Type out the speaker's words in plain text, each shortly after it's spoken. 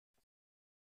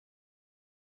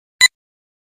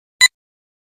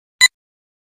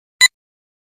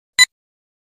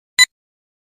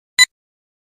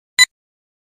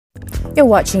You're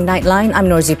watching Nightline. I'm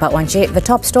Norzi Patwanche. The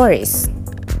top stories.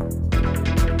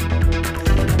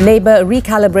 Labour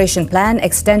recalibration plan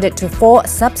extended to 4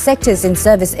 subsectors in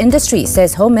service industry,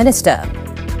 says Home Minister.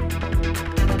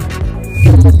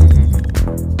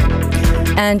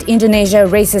 And Indonesia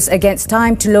races against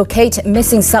time to locate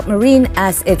missing submarine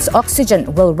as its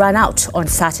oxygen will run out on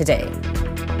Saturday.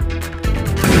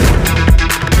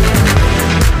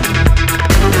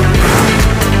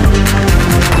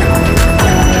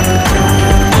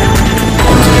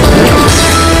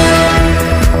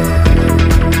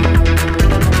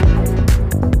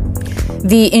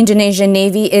 The Indonesian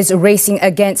Navy is racing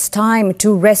against time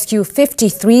to rescue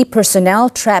 53 personnel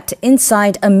trapped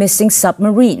inside a missing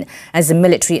submarine, as a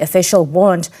military official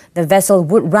warned the vessel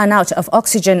would run out of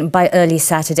oxygen by early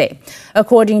Saturday.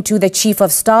 According to the Chief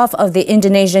of Staff of the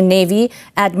Indonesian Navy,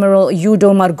 Admiral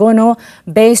Yudo Margono,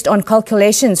 based on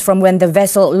calculations from when the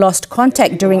vessel lost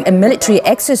contact during a military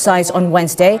exercise on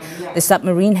Wednesday, the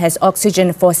submarine has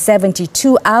oxygen for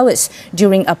 72 hours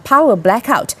during a power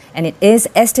blackout, and it is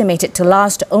estimated to last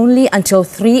only until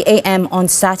 3 a.m. on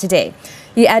Saturday.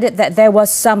 He added that there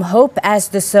was some hope as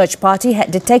the search party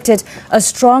had detected a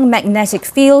strong magnetic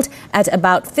field at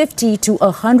about 50 to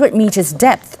 100 meters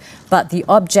depth, but the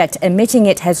object emitting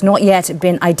it has not yet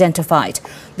been identified.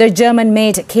 The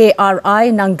German-made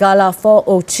KRI Nanggala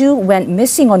 402 went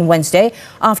missing on Wednesday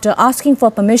after asking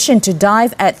for permission to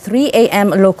dive at 3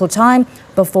 a.m. local time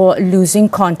before losing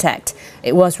contact.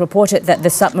 It was reported that the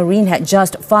submarine had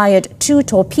just fired 2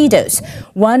 torpedoes,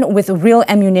 one with real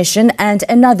ammunition and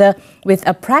another with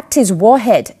a practice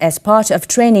warhead as part of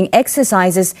training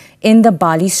exercises in the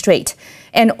Bali Strait.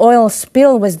 An oil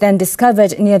spill was then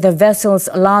discovered near the vessel's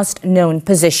last known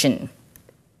position.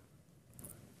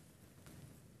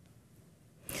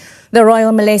 The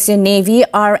Royal Malaysian Navy,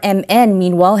 RMN,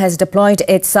 meanwhile, has deployed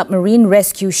its submarine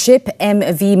rescue ship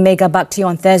MV Megabakti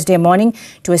on Thursday morning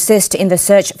to assist in the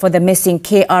search for the missing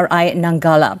KRI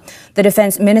Nanggala. The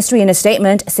Defence Ministry in a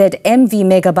statement said MV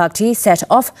Megabakti set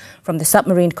off from the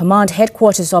Submarine Command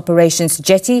Headquarters Operations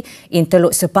Jetty in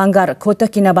Teluk Sepanggar, Kota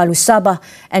Kinabalu, Sabah,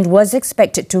 and was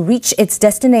expected to reach its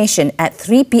destination at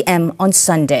 3 p.m. on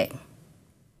Sunday.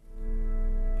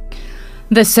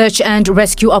 The search and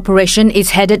rescue operation is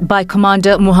headed by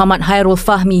Commander Muhammad Hairul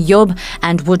Fahmi Yob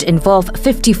and would involve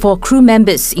 54 crew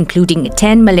members, including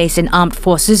 10 Malaysian Armed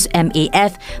Forces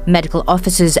MAF, medical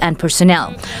officers and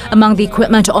personnel. Among the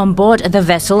equipment on board the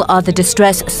vessel are the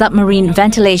distress submarine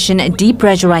ventilation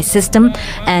depressurized system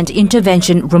and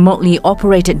intervention remotely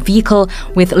operated vehicle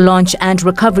with launch and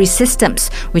recovery systems,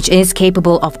 which is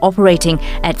capable of operating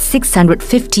at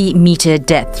 650-meter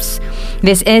depths.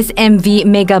 This is MV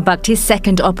Megabakti's second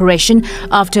operation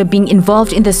after being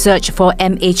involved in the search for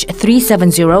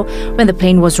MH370 when the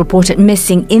plane was reported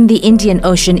missing in the Indian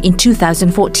Ocean in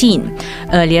 2014.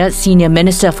 Earlier, Senior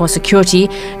Minister for Security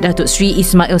Datuk Sri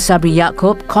Ismail Sabri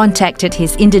Yaakob contacted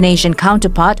his Indonesian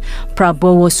counterpart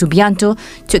Prabowo Subianto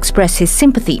to express his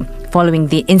sympathy following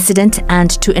the incident and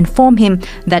to inform him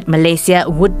that Malaysia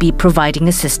would be providing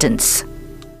assistance.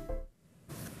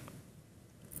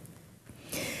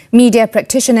 Media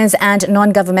practitioners and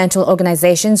non-governmental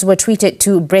organizations were treated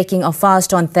to Breaking of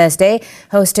Fast on Thursday,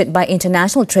 hosted by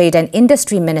International Trade and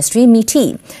Industry Ministry,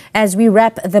 MITI. As we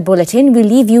wrap the bulletin, we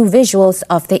leave you visuals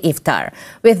of the iftar.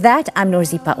 With that, I'm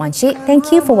Norzi Patwanche.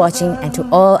 Thank you for watching, and to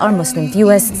all our Muslim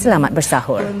viewers, selamat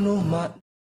bersahur.